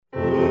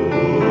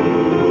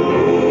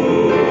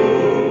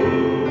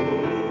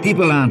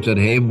people answered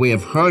him, We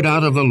have heard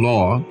out of the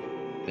law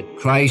that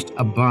Christ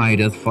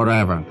abideth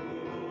forever.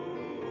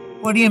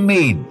 What do you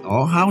mean?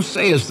 Or how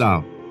sayest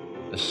thou,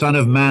 the Son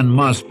of Man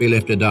must be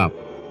lifted up?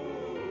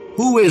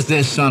 Who is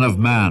this Son of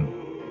Man?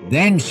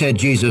 Then said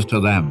Jesus to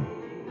them,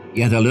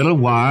 Yet a little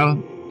while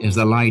is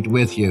the light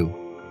with you.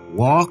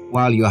 Walk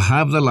while you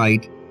have the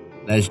light,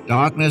 lest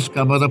darkness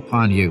cometh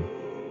upon you.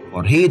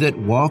 For he that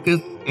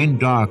walketh in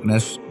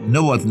darkness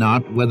knoweth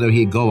not whither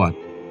he goeth.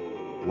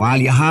 While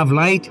you have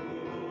light,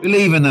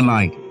 believe in the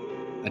light,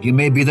 that you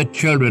may be the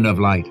children of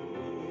light.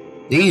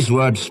 These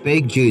words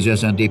spake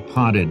Jesus, and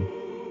departed,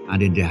 and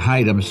did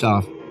hide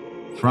himself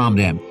from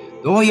them.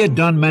 Though he had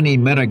done many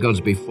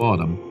miracles before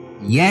them,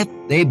 yet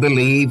they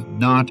believed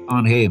not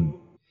on him,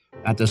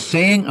 that the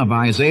saying of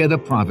Isaiah the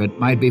prophet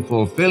might be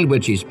fulfilled,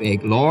 which he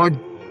spake, Lord,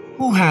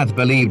 who hath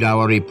believed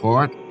our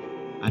report,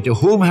 and to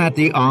whom hath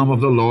the arm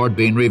of the Lord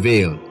been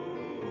revealed?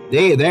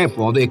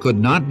 Therefore they could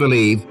not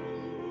believe,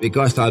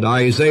 because that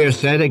Isaiah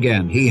said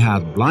again, He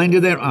hath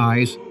blinded their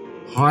eyes,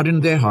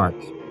 hardened their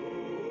hearts,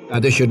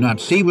 that they should not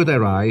see with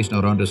their eyes,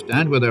 nor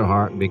understand with their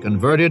heart, and be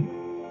converted,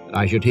 that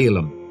I should heal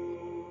them.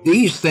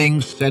 These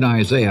things said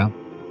Isaiah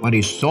when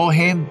he saw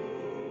him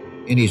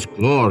in his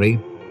glory,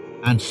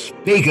 and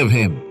spake of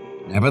him.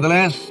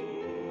 Nevertheless,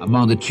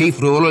 among the chief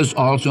rulers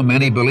also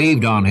many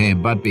believed on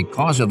him, but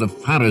because of the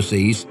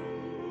Pharisees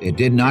they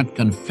did not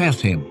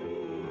confess him,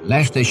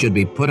 lest they should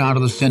be put out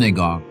of the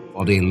synagogue,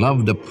 for they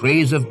loved the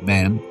praise of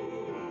men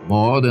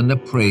more than the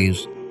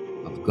praise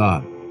of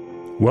God.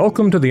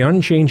 Welcome to the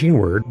Unchanging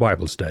Word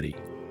Bible Study.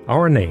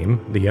 Our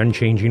name, the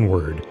Unchanging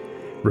Word,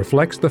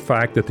 reflects the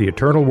fact that the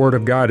eternal Word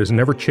of God has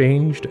never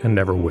changed and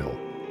never will.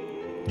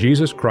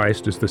 Jesus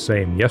Christ is the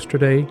same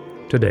yesterday,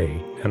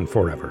 today, and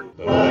forever.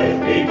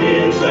 Life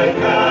begins at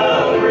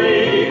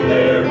Calvary,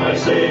 there my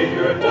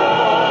Savior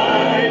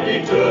died.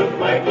 He took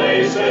my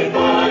place, and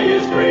by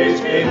His grace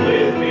came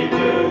with me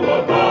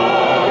to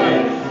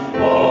abide.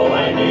 All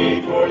I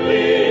need for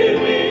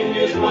living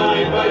is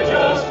mine by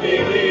just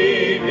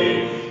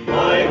believing.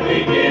 Life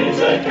begins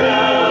at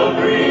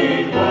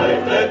Calvary,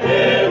 life that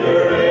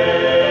never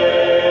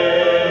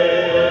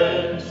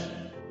ends.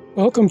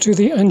 Welcome to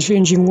the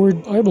Unchanging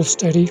Word Bible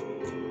Study.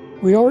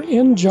 We are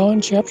in John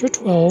chapter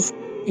 12,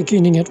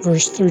 beginning at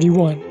verse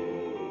 31.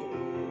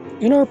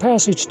 In our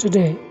passage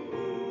today,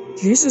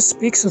 Jesus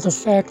speaks of the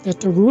fact that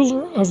the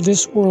ruler of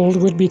this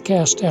world would be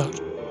cast out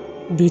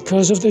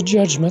because of the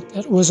judgment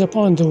that was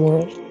upon the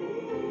world.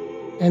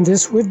 And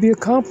this would be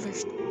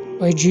accomplished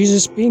by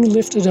Jesus being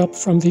lifted up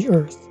from the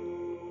earth.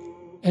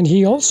 And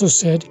he also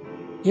said,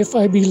 If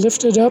I be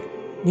lifted up,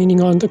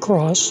 meaning on the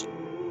cross,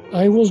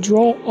 I will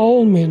draw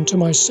all men to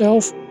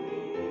myself.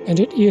 And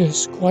it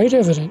is quite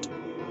evident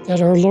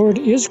that our Lord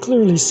is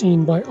clearly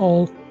seen by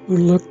all who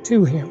look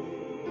to him.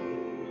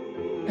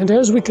 And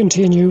as we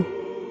continue,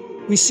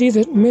 we see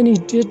that many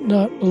did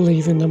not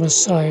believe in the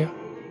Messiah,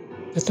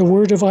 that the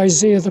word of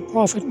Isaiah the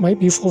prophet might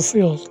be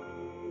fulfilled.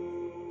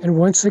 And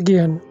once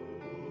again,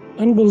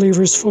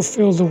 unbelievers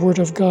fulfill the word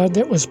of God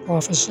that was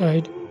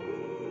prophesied.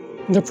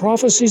 And the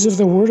prophecies of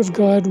the word of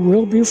God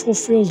will be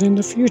fulfilled in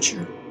the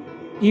future,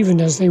 even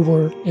as they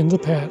were in the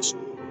past.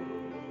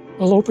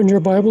 Well, open your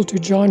Bible to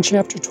John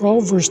chapter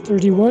 12, verse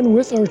 31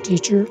 with our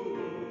teacher,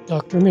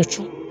 Dr.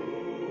 Mitchell.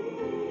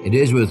 It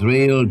is with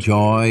real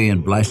joy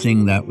and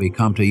blessing that we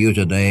come to you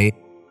today.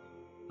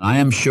 I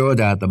am sure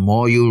that the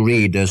more you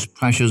read this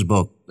precious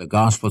book, the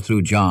Gospel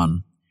through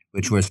John,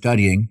 which we're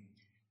studying,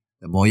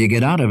 the more you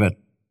get out of it.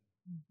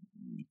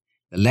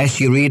 The less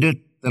you read it,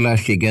 the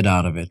less you get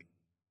out of it.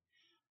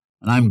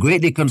 And I'm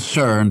greatly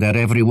concerned that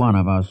every one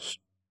of us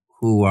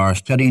who are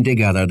studying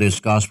together this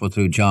Gospel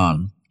through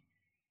John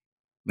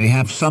may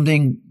have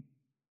something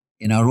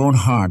in our own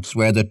hearts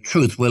where the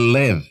truth will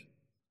live.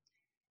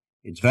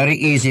 It's very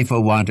easy for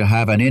one to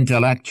have an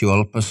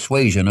intellectual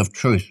persuasion of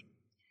truth.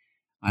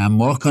 I am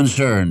more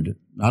concerned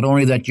not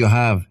only that you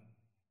have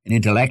an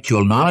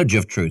intellectual knowledge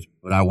of truth,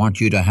 but I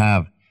want you to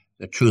have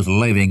the truth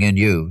living in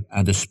you,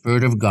 and the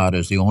Spirit of God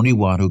is the only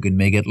one who can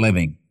make it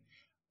living.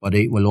 But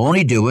it will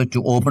only do it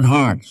to open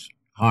hearts,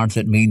 hearts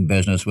that mean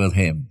business with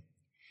Him.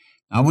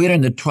 Now we're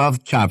in the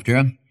 12th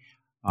chapter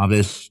of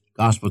this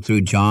Gospel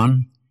through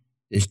John,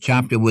 this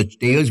chapter which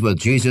deals with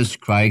Jesus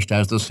Christ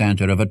as the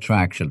center of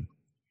attraction.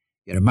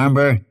 You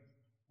remember,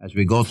 as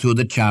we go through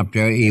the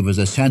chapter, He was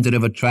the center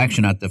of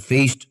attraction at the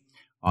feast,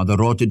 on the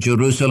road to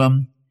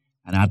Jerusalem,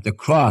 and at the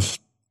cross.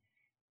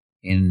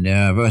 In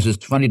verses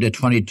 20 to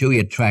 22, He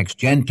attracts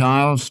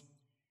Gentiles,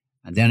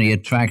 and then He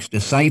attracts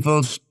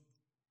disciples,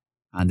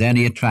 and then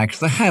He attracts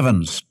the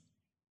heavens,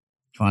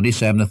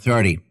 27 to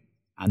 30.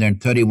 And then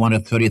 31 to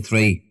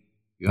 33,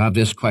 you have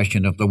this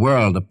question of the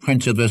world, the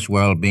prince of this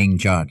world being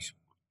judged.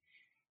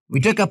 We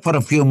took up for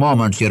a few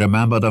moments, you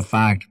remember, the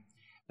fact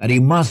that He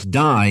must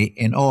die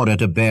in order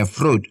to bear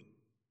fruit.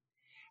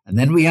 And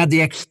then we had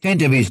the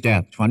extent of His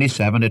death,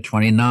 27 to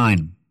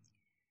 29.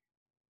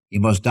 He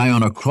must die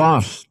on a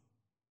cross.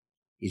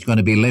 He's going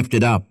to be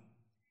lifted up.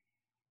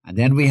 And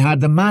then we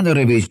had the manner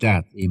of His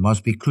death. He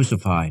must be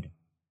crucified.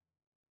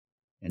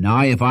 And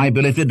now, if I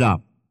be lifted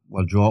up,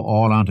 will draw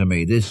all unto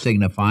me. This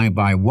signifying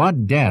by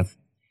what death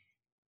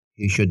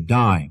he should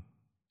die.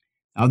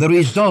 Now the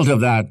result of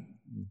that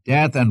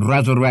death and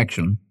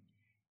resurrection,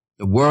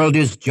 the world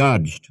is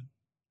judged,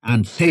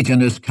 and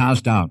Satan is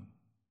cast out.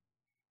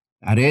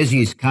 That is,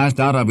 he's cast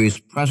out of his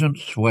present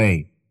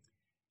sway.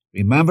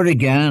 Remember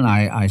again,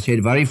 I say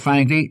it very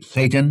frankly,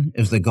 Satan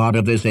is the god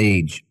of this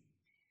age.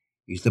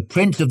 He's the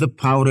prince of the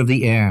power of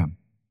the air.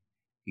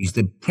 He's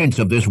the prince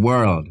of this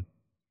world.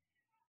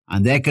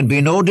 And there can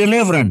be no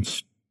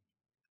deliverance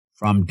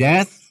from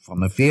death, from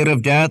the fear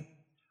of death,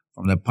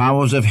 from the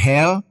powers of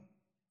hell,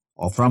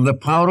 or from the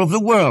power of the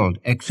world,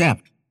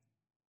 except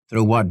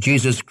through what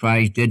Jesus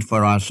Christ did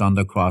for us on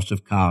the cross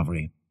of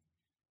Calvary.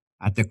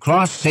 At the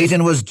cross,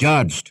 Satan was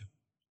judged.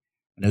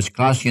 And as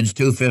Colossians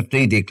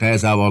 2:15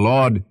 declares, our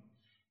Lord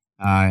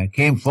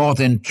came forth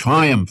in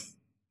triumph.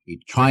 He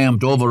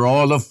triumphed over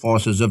all the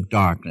forces of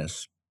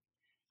darkness.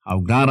 How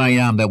glad I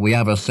am that we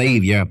have a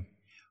Savior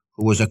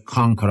who was a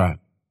conqueror,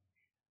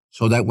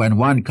 so that when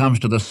one comes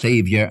to the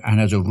Savior and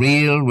has a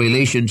real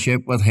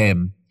relationship with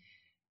Him,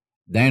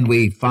 then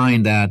we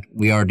find that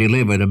we are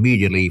delivered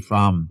immediately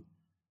from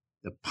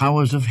the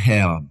powers of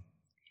hell,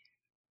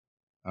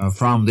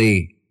 from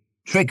the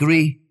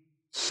trickery,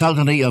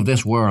 subtlety of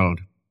this world,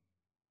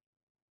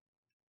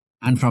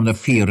 and from the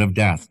fear of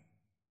death.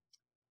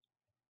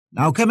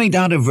 Now coming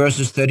down to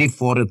verses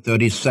 34 to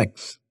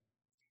 36,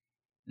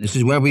 this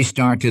is where we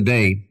start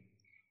today,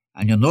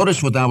 and you'll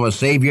notice with our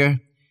Savior,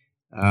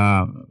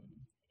 time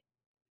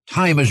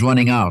is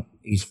running out.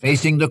 He's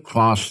facing the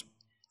cross,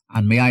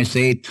 and may I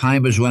say,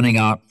 time is running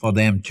out for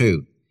them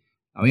too.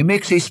 Now he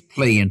makes his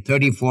plea in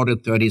 34 to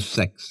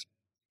 36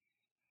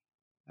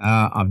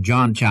 of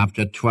John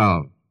chapter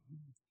 12.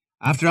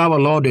 After our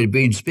Lord had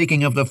been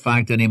speaking of the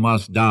fact that he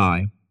must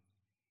die,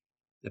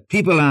 the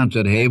people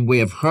answered him, we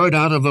have heard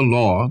out of the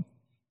law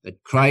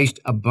that Christ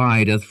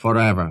abideth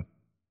forever.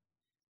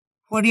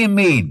 What do you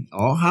mean?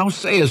 Or how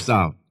sayest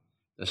thou,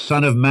 the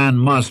Son of Man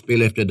must be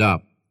lifted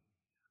up?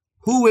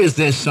 Who is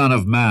this Son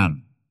of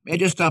Man? May I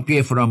just stop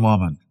here for a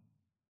moment?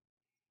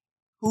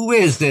 Who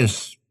is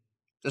this,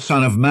 the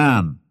Son of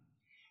Man?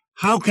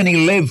 How can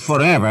he live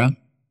forever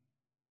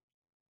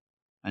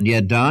and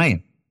yet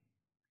die?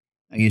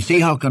 And you see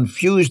how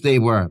confused they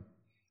were.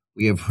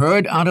 We have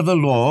heard out of the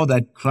law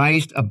that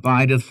Christ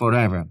abideth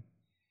forever.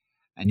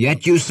 And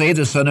yet you say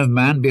the Son of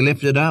Man be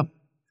lifted up.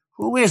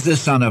 Who is the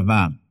Son of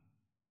Man?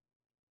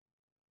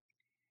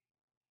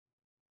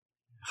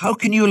 How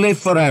can you live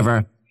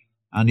forever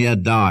and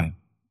yet die?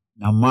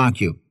 Now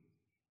mark you.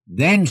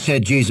 Then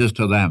said Jesus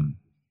to them,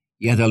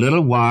 yet a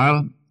little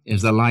while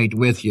is the light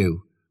with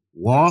you.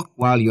 Walk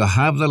while you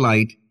have the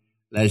light,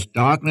 lest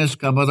darkness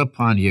cometh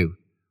upon you.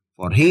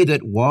 For he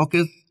that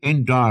walketh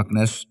in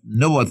darkness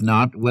knoweth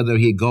not whither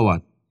he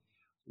goeth.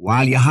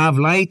 While you have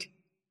light,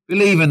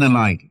 believe in the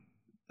light,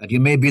 that you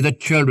may be the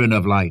children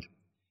of light.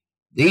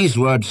 These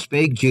words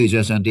spake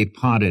Jesus, and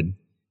departed,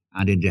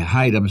 and did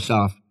hide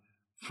himself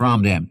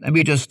from them. Let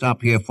me just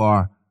stop here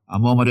for a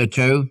moment or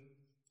two.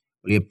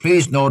 Will you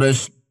please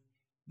notice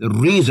the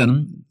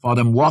reason for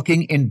them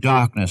walking in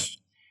darkness,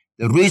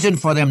 the reason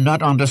for them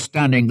not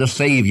understanding the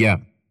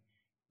Savior,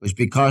 was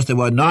because they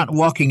were not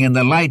walking in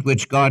the light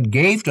which God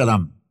gave to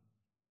them.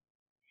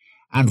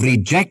 And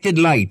rejected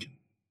light,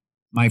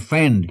 my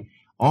friend,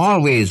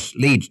 always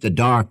leads to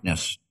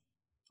darkness.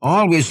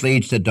 Always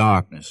leads to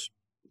darkness.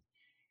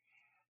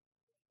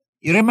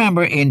 You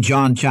remember in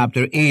John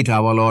chapter 8,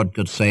 our Lord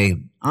could say,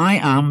 I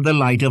am the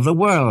light of the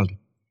world.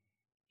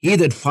 He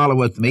that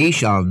followeth me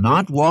shall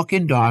not walk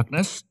in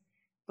darkness,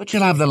 but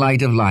shall have the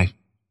light of life.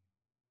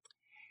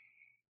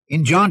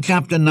 In John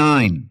chapter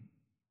 9,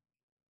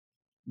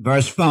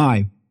 verse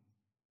 5,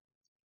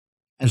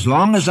 as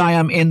long as I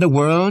am in the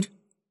world,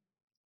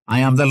 I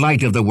am the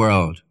light of the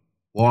world.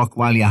 Walk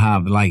while you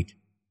have light.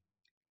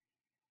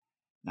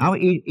 Now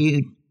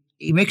he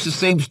makes the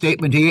same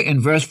statement here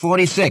in verse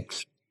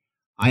 46.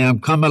 I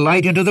am come a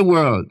light into the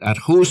world, that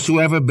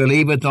whosoever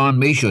believeth on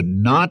me should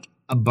not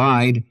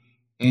abide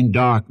in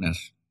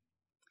darkness.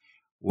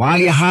 While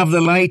you have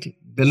the light,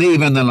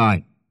 believe in the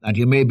light, that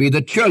you may be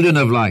the children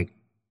of light.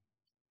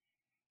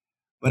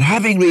 But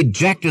having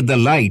rejected the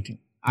light,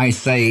 I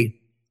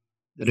say,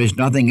 there is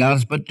nothing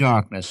else but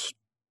darkness.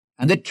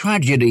 And the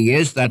tragedy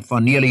is that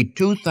for nearly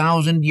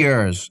 2,000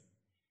 years,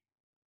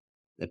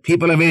 the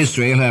people of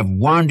Israel have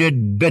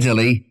wandered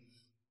bitterly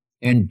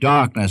in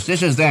darkness.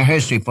 This is their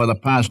history for the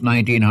past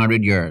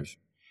 1,900 years.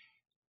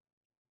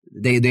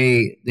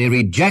 They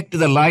rejected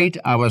the light,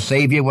 our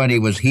Savior, when he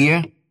was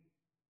here.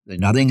 There's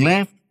nothing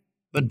left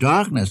but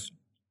darkness.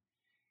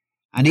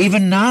 And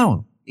even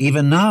now,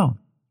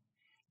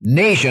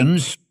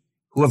 nations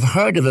who have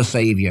heard of the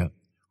Savior,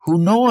 who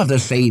know of the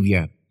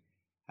Savior,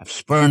 have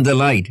spurned the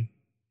light.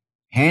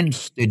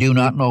 Hence, they do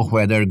not know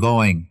where they're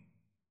going.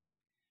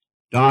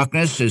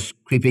 Darkness is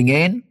creeping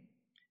in,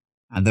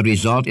 and the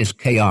result is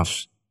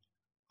chaos,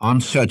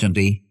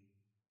 uncertainty,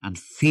 and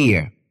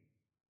fear.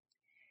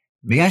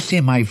 May I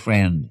say, my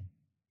friend,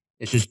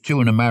 this is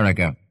true in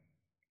America.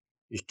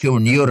 It's true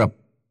in Europe.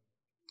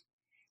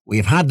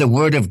 We've had the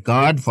Word of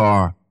God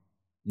for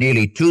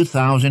nearly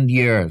 2,000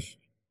 years.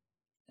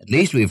 At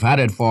least we've had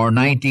it for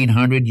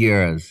 1,900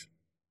 years.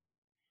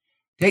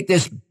 Take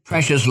this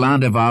precious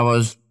land of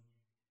ours,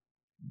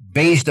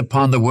 based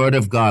upon the Word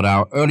of God.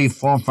 Our early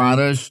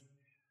forefathers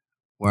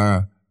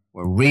were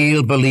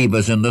real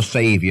believers in the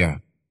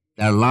Savior.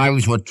 Their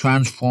lives were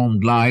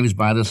transformed lives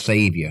by the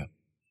Savior.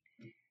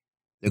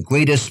 The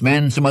greatest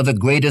men, some of the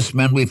greatest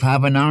men we've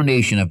had in our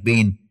nation have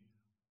been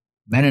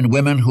men and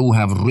women who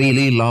have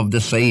really loved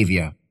the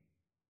Savior.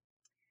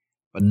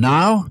 But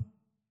now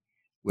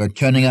we're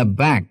turning our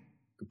back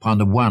upon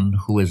the one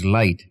who is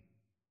light.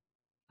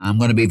 I'm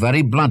going to be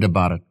very blunt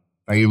about it,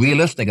 very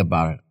realistic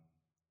about it.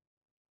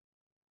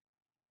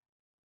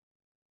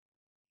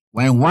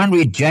 When one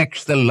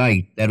rejects the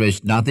light, there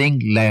is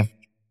nothing left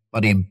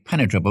but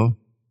impenetrable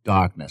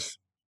darkness.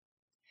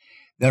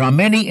 There are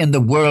many in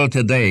the world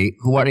today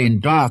who are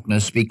in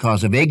darkness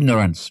because of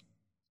ignorance.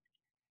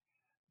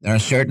 There are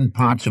certain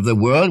parts of the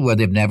world where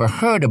they've never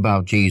heard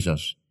about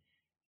Jesus.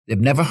 They've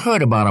never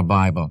heard about a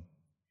Bible.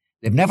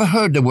 They've never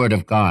heard the Word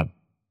of God.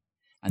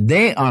 And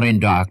they are in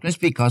darkness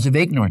because of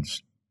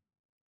ignorance.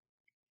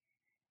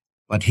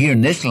 But here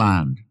in this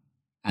land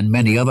and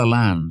many other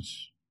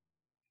lands,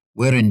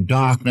 we're in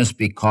darkness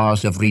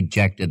because of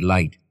rejected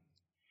light.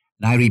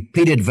 And I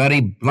repeat it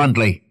very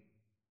bluntly.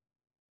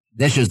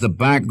 This is the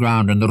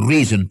background and the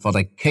reason for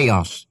the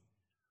chaos,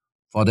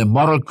 for the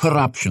moral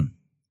corruption.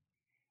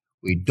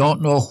 We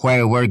don't know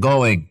where we're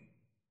going.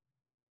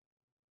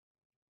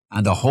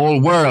 And the whole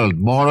world,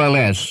 more or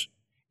less,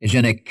 is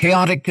in a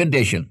chaotic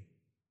condition.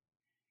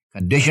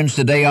 Conditions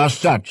today are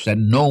such that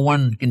no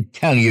one can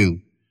tell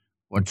you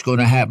what's going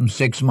to happen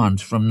 6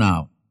 months from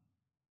now.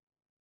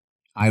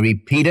 I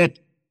repeat it.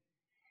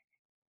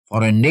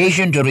 For a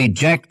nation to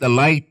reject the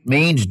light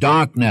means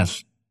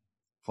darkness.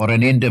 For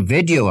an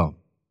individual,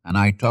 and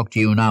I talk to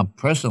you now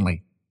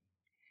personally,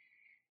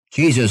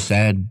 Jesus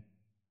said,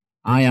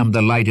 I am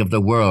the light of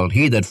the world.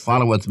 He that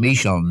followeth me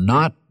shall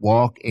not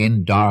walk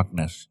in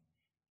darkness,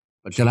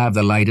 but shall have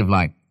the light of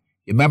life.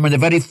 You remember in the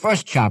very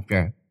first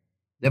chapter,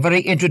 the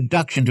very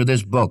introduction to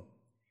this book,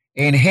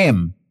 in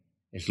him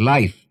is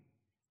life,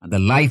 and the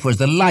life was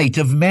the light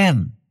of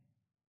men.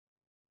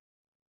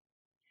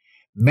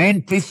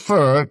 Men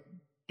prefer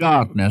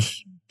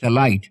darkness to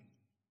light,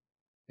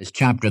 as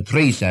chapter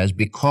 3 says,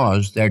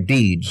 because their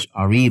deeds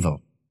are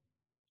evil.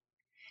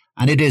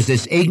 And it is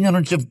this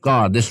ignorance of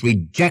God, this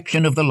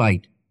rejection of the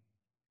light,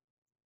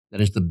 that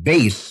is the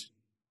base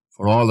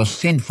for all the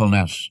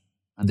sinfulness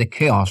and the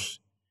chaos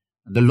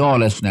and the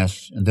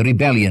lawlessness and the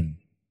rebellion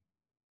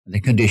and the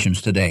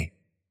conditions today.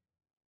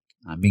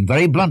 I'm being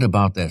very blunt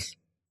about this.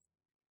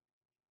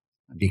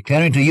 I'm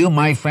declaring to you,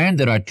 my friend,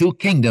 there are two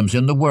kingdoms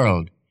in the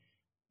world.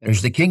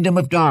 There's the kingdom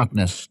of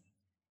darkness.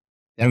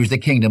 There is the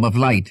kingdom of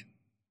light.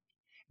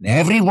 And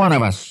every one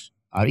of us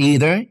are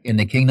either in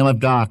the kingdom of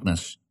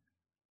darkness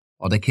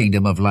or the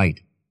kingdom of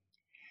light.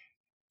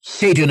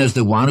 Satan is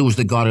the one who is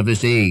the god of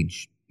this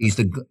age. He's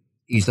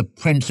the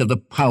prince of the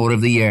power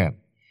of the air.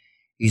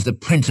 He's the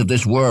prince of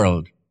this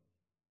world.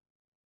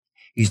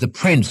 He's the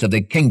prince of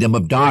the kingdom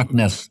of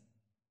darkness.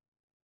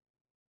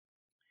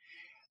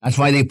 That's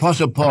why the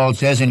Apostle Paul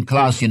says in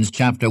Colossians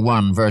chapter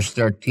 1, verse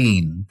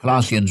 13,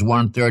 Colossians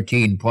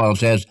 1:13, Paul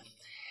says,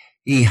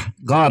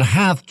 God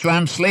hath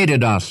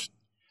translated us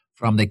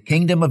from the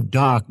kingdom of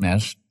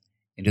darkness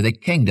into the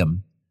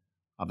kingdom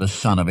of the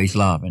Son of his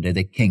love, into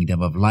the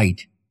kingdom of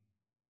light.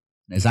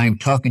 And as I'm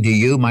talking to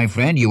you, my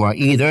friend, you are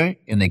either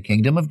in the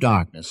kingdom of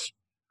darkness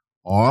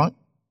or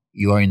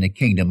you are in the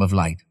kingdom of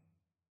light.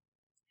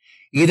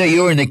 Either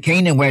you're in the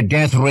kingdom where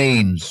death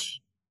reigns,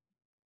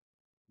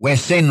 where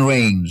sin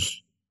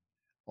reigns,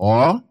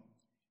 or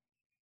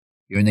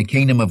you're in the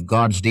kingdom of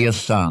God's dear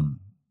Son,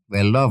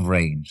 where love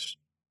reigns,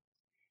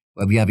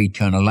 where we have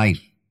eternal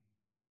life.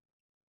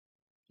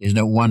 Isn't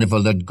it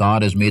wonderful that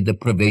God has made the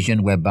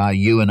provision whereby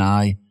you and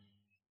I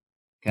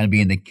can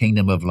be in the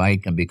kingdom of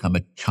light, can become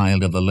a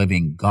child of the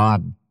living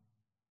God,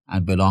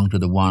 and belong to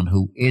the one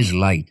who is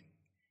light.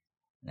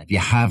 And if you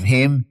have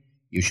him,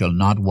 you shall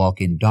not walk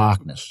in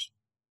darkness.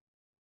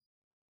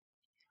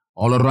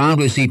 All around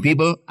we see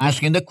people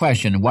asking the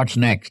question, what's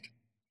next?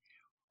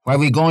 Where are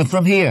we going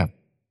from here?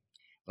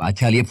 Well, I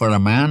tell you, for a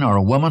man or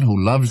a woman who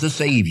loves the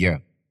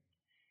Savior,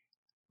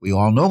 we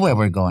all know where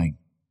we're going.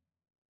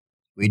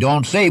 We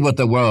don't say with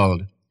the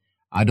world,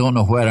 I don't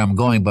know where I'm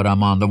going, but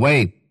I'm on the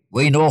way.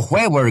 We know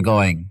where we're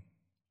going,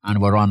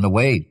 and we're on the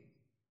way.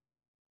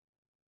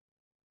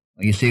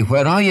 You see,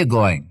 where are you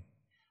going?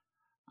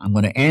 I'm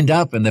going to end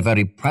up in the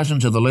very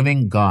presence of the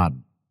living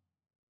God,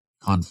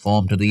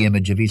 conformed to the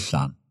image of his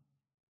Son.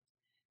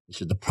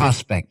 This is the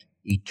prospect,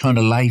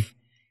 eternal life,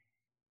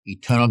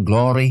 eternal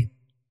glory,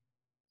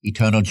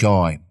 eternal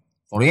joy.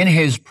 For in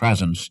his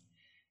presence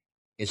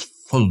is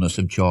fullness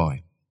of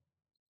joy.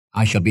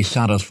 I shall be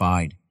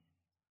satisfied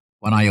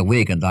when I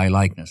awake in thy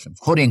likeness. I'm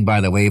quoting, by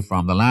the way,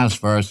 from the last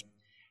verse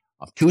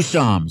of two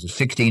Psalms, the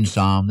 16th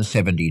Psalm, the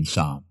 17th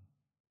Psalm.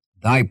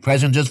 Thy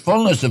presence is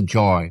fullness of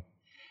joy.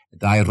 At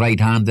thy right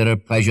hand there are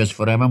pleasures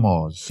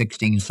forevermore.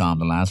 16th Psalm,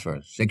 the last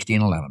verse,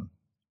 16:11.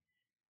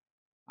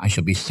 I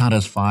shall be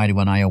satisfied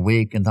when I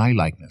awake in thy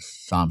likeness.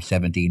 Psalm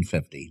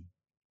 17:15.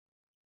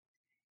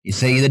 You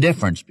see the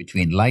difference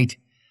between light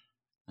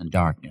and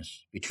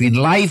darkness, between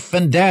life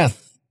and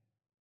death,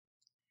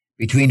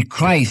 between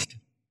Christ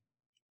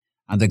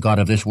and the God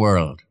of this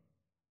world.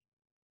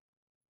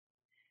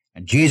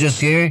 And Jesus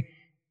here,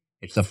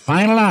 it's the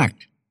final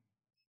act.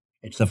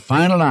 It's the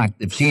final act.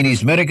 They've seen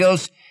his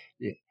miracles,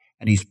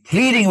 and he's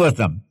pleading with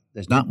them.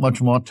 There's not much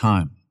more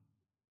time.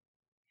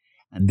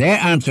 And their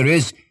answer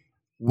is,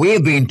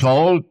 we've been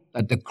told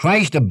that the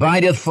Christ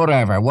abideth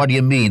forever. What do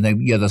you mean that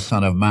you're the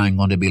Son of Man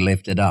going to be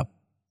lifted up?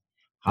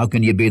 How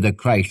can you be the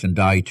Christ and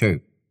die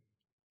too?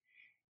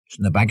 It's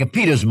in the back of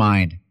Peter's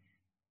mind.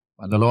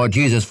 When the Lord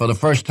Jesus for the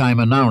first time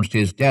announced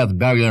his death,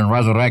 burial, and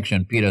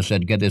resurrection, Peter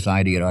said, get this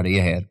idea out of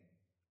your head.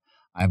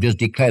 I have just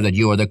declared that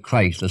you are the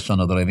Christ, the Son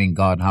of the living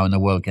God. How in the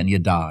world can you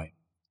die?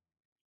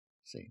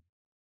 See,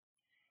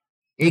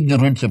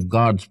 ignorance of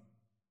God's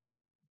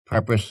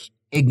purpose,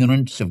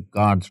 ignorance of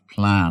God's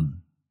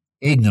plan,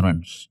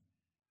 ignorance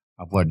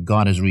of what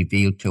God has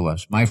revealed to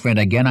us. My friend,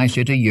 again I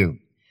say to you,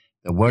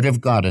 the Word of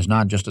God is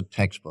not just a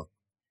textbook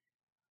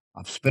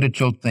of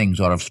spiritual things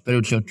or of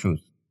spiritual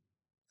truth.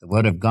 The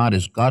Word of God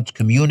is God's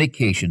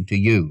communication to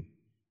you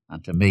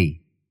and to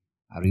me.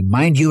 I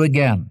remind you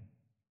again,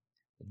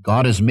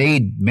 God has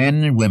made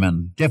men and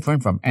women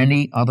different from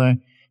any other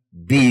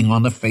being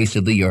on the face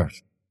of the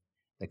earth.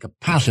 The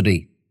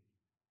capacity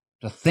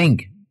to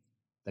think,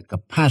 the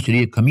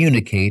capacity to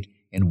communicate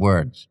in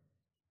words.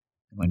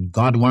 When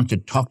God wants to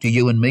talk to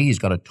you and me, he's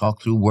got to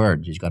talk through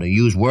words. He's got to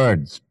use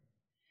words.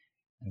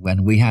 And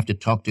when we have to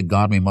talk to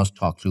God, we must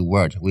talk through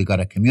words. We've got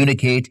to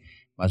communicate,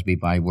 must be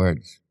by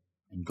words.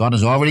 And God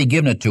has already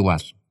given it to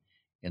us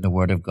in the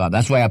Word of God.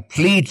 That's why I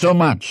plead so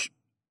much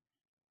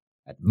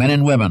that men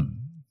and women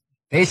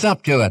face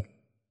up to it,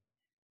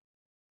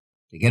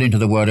 to get into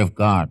the Word of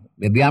God.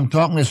 Maybe I'm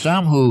talking to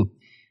some who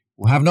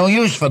have no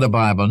use for the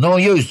Bible, no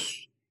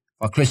use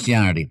for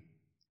Christianity.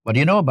 What do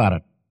you know about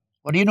it?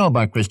 What do you know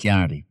about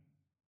Christianity?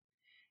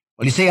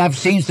 Well, you see, I've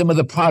seen some of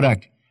the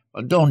product.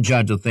 Well, don't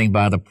judge a thing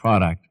by the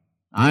product.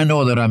 I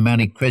know there are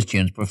many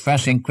Christians,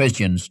 professing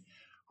Christians,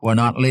 who are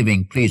not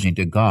living pleasing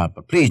to God.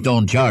 But please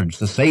don't judge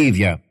the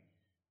Savior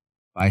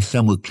by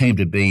some who claim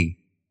to be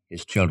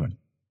his children.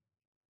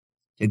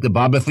 Take the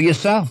Bible for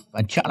yourself.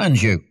 I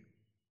challenge you.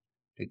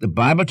 Take the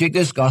Bible, take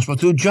this gospel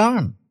through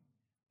John.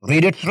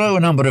 Read it through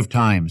a number of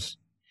times.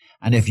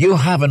 And if you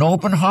have an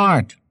open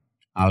heart,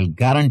 I'll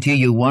guarantee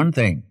you one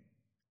thing.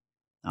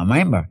 Now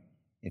remember,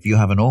 if you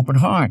have an open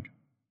heart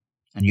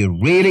and you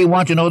really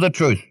want to know the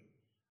truth,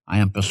 I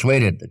am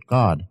persuaded that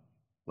God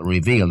will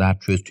reveal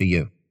that truth to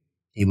you.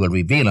 He will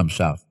reveal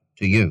himself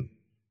to you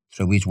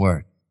through his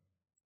word.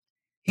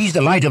 He's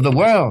the light of the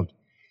world.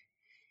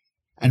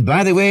 And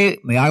by the way,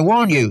 may I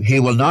warn you, he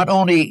will not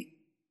only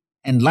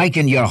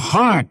enlighten your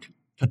heart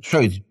to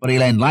truth, but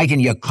he'll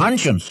enlighten your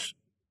conscience.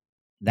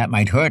 That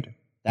might hurt.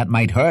 That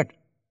might hurt.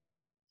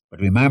 But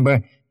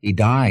remember, he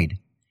died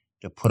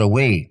to put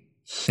away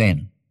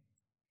sin.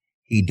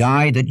 He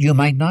died that you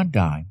might not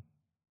die.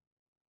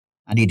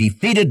 And he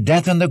defeated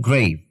death in the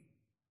grave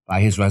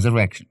by his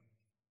resurrection.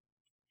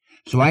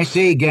 So I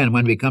say again,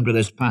 when we come to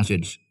this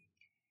passage,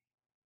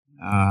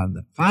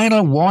 the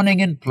final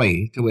warning in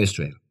play to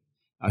Israel.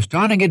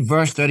 Starting at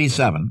verse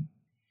 37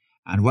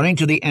 and running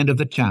to the end of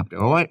the chapter.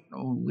 Let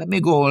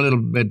me go a little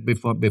bit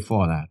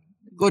before that.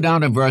 Go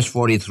down to verse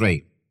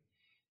 43.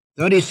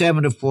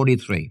 37 to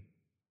 43.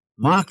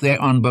 Mark their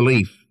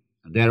unbelief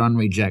and their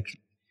unrejection.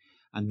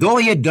 And though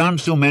he had done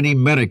so many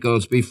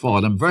miracles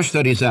before them, verse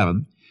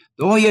 37,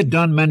 though he had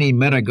done many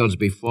miracles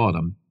before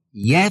them,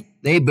 yet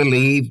they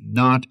believed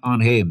not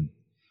on him,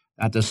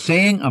 that the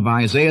saying of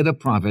Isaiah the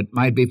prophet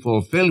might be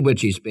fulfilled,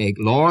 which he spake,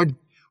 Lord,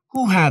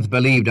 who hath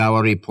believed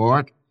our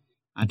report,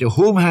 and to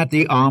whom hath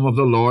the arm of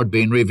the Lord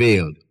been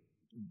revealed?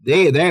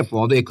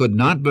 Therefore they could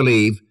not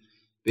believe,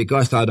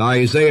 because that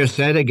Isaiah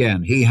said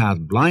again, he hath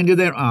blinded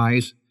their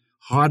eyes,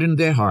 hardened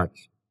their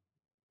hearts,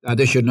 that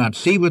they should not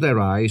see with their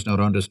eyes,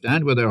 nor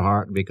understand with their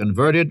heart, and be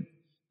converted,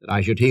 that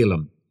I should heal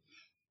them.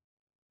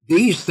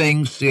 These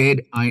things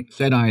said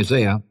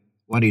Isaiah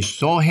when he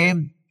saw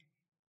him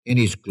in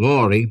his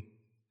glory,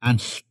 and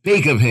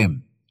spake of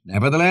him.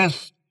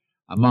 Nevertheless,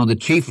 among the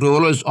chief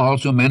rulers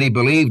also many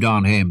believed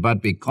on him,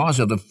 but because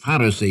of the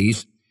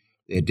Pharisees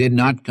they did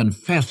not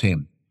confess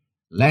him,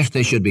 lest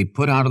they should be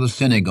put out of the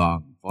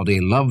synagogue, for they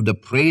loved the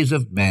praise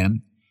of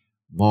men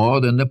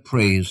more than the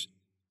praise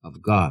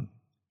of God.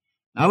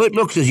 Now it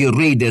looks as you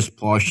read this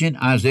portion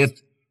as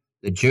if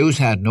the Jews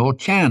had no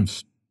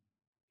chance.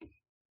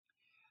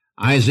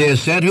 Isaiah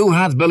said, who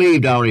hath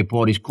believed our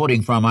report? He's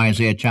quoting from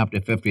Isaiah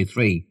chapter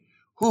 53.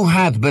 Who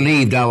hath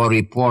believed our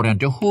report, and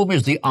to whom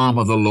is the arm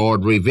of the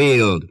Lord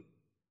revealed?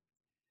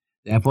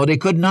 Therefore they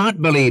could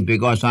not believe,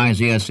 because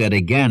Isaiah said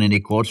again, and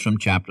he quotes from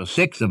chapter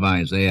 6 of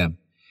Isaiah,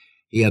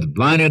 he hath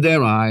blinded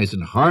their eyes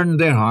and hardened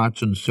their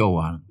hearts, and so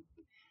on.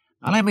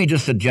 Now let me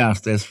just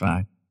suggest this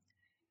fact.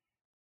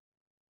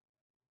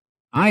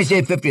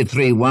 Isaiah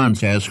 53:1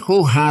 says,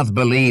 who hath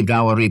believed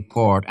our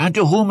report, and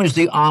to whom is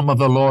the arm of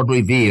the Lord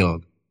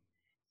revealed?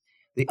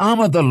 The arm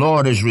of the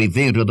Lord is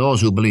revealed to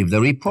those who believe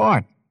the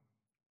report.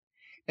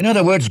 In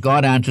other words,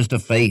 God answers to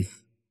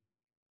faith.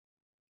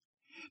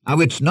 Now,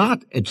 it's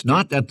not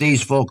that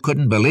these folk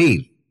couldn't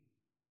believe.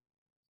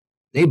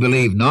 They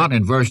believed not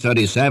in verse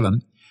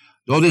 37.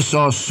 Though they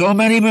saw so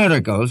many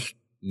miracles,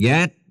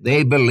 yet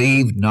they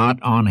believed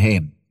not on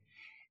him.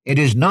 It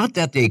is not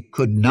that they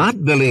could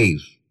not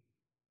believe.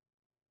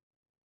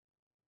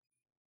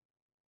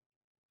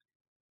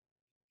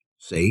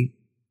 See?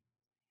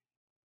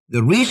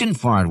 The reason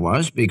for it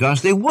was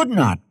because they would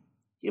not.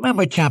 You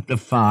remember chapter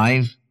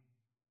 5?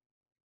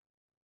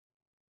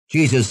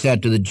 Jesus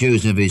said to the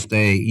Jews of his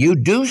day, "You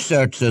do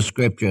search the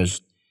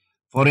Scriptures,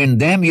 for in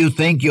them you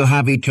think you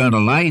have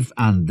eternal life,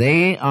 and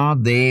they are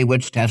they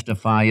which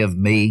testify of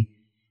me,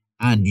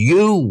 and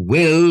you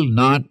will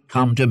not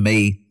come to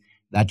me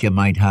that you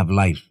might have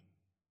life."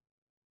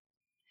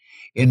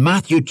 In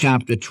Matthew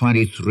chapter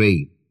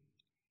 23,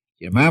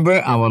 you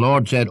remember our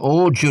Lord said,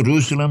 "O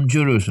Jerusalem,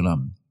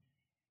 Jerusalem,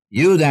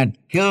 you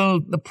that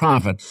killed the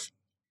prophets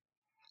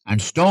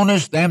and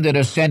stonest them that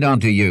are sent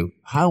unto you,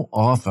 how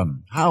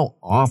often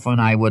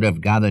I would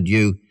have gathered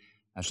you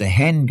as a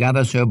hen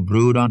gathers her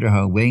brood under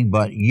her wing,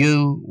 but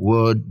you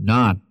would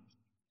not."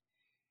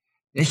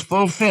 This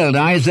fulfilled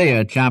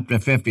Isaiah chapter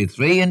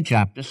 53 and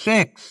chapter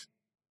 6.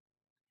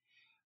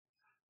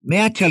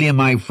 May I tell you,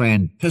 my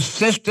friend,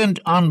 persistent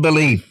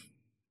unbelief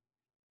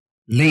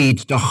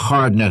leads to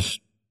hardness.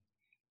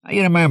 Now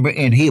you remember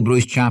in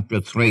Hebrews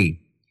chapter 3,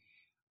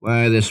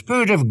 where the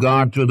Spirit of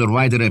God through the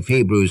writer of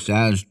Hebrews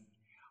says,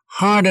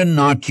 "Harden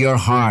not your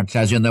hearts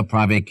as in the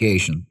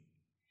provocation."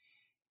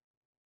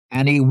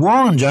 And he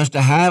warns us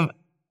to have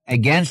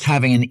against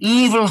having an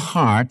evil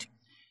heart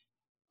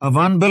of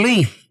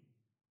unbelief.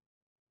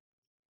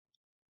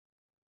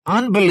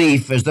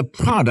 Unbelief is the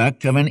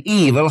product of an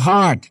evil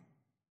heart.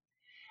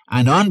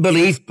 And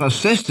unbelief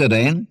persisted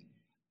in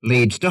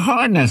leads to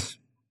hardness.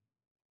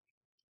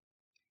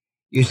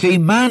 You see,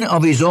 man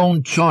of his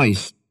own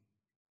choice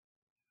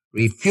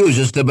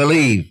refuses to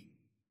believe,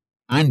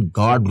 and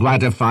God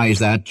ratifies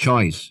that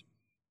choice.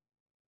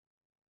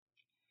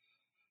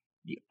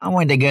 I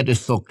want to get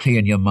this so clear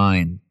in your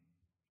mind.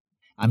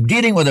 I'm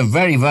dealing with a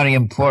very, very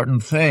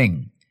important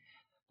thing.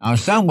 Now,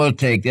 some will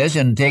take this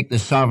and take the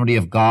sovereignty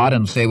of God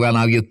and say, well,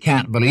 now you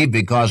can't believe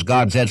because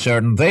God said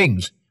certain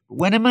things. But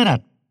wait a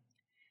minute.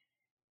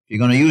 If you're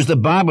going to use the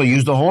Bible,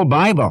 use the whole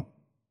Bible.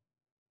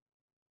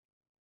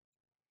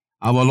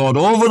 Our Lord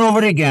over and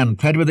over again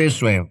pled with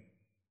Israel.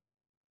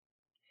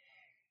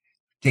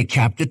 Take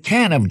chapter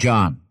 10 of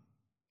John.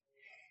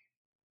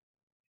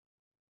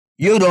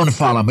 You don't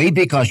follow me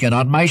because you're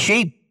not my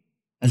sheep.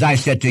 As I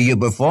said to you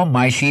before,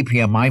 my sheep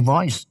hear my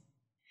voice.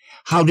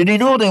 How did he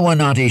know they were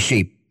not his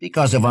sheep?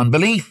 Because of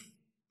unbelief.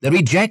 They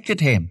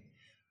rejected him.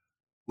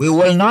 We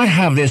will not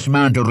have this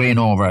man to reign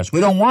over us. We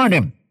don't want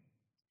him.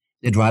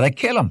 They'd rather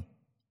kill him.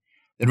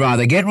 They'd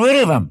rather get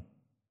rid of him.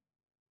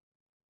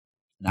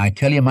 And I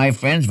tell you, my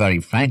friends, very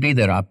frankly,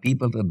 there are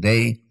people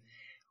today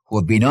who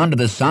have been under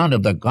the sound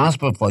of the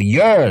gospel for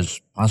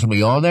years,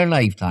 possibly all their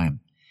lifetime,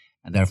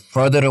 and they're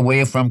further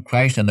away from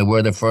Christ than they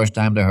were the first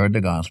time they heard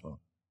the gospel.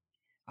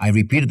 I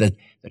repeated the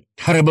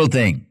terrible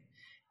thing.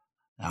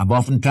 I've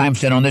oftentimes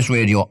said on this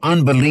radio,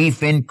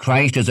 unbelief in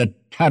Christ is a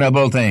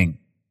terrible thing.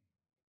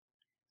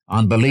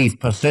 Unbelief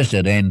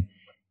persisted in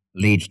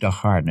leads to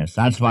hardness.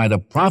 That's why the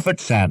prophet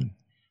said,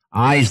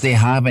 eyes they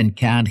have and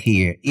can't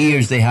hear,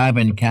 ears they have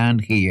and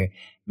can't hear,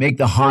 make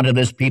the heart of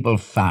this people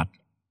fat.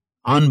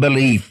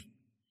 Unbelief,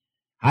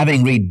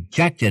 having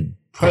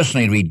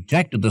personally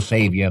rejected the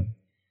Savior,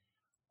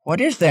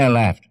 what is there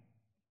left?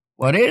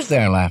 What is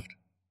there left?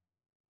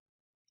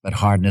 But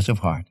hardness of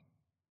heart.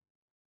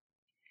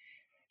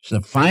 It's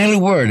the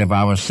final word of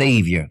our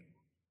Savior.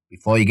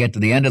 Before you get to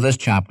the end of this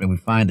chapter, we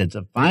find it's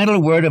the final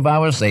word of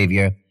our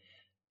Savior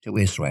to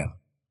Israel.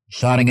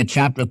 Starting at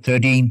chapter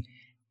 13,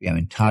 we have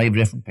an entirely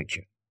different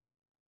picture.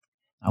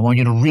 I want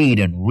you to read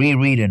and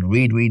reread and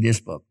reread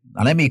this book.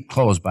 Now let me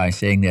close by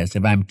saying this.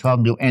 If I'm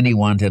talking to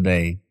anyone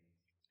today,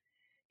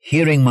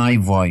 hearing my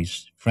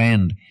voice,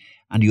 friend,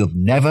 and you have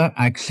never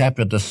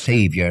accepted the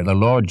Savior, the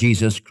Lord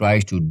Jesus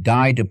Christ, who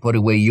died to put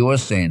away your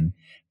sin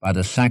by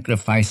the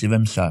sacrifice of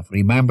himself,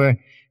 remember,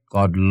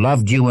 God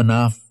loved you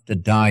enough to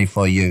die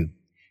for you.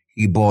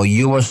 He bore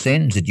your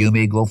sins that you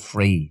may go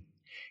free.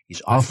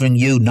 He's offering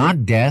you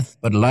not death,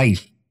 but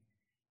life.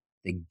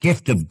 The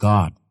gift of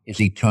God is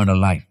eternal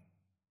life.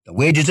 The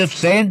wages of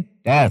sin,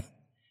 death.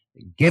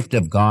 The gift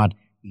of God,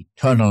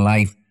 eternal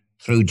life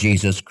through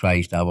Jesus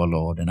Christ our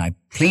Lord. And I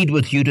plead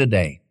with you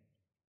today,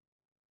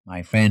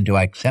 my friend, to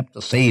accept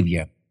the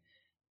Savior,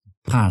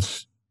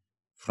 pass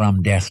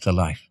from death to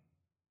life.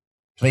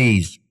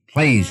 Please,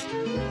 please,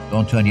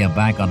 don't turn your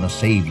back on the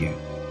Savior.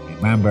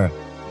 Remember,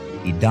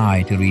 he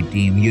died to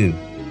redeem you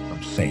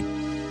from sin.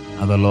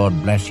 Now the Lord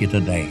bless you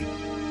today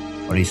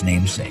for his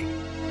name's sake.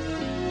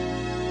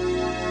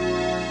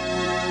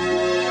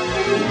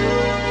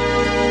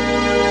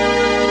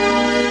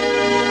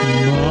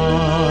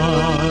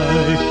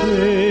 My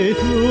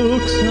faith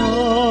looks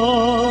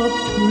up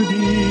to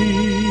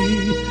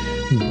thee,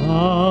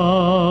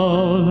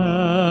 thou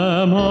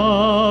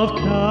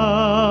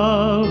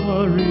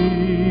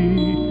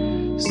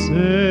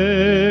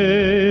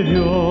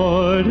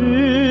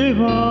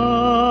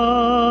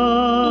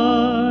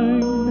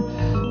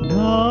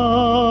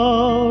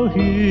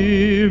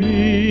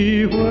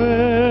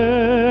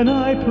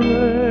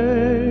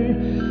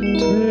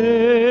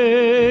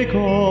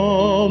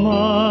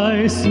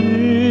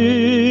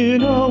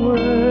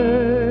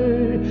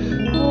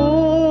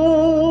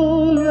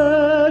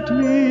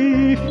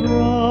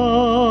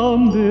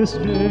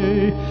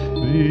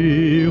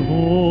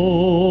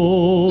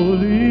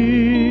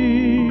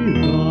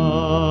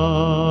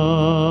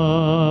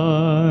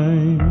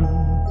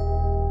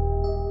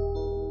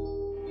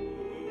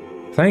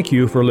thank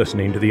you for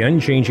listening to the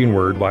Unchanging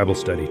Word Bible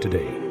study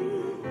today.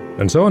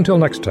 And so until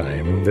next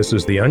time, this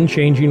is the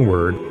Unchanging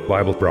Word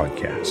Bible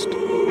broadcast.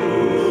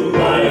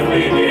 Life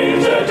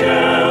begins at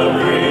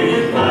Calvary.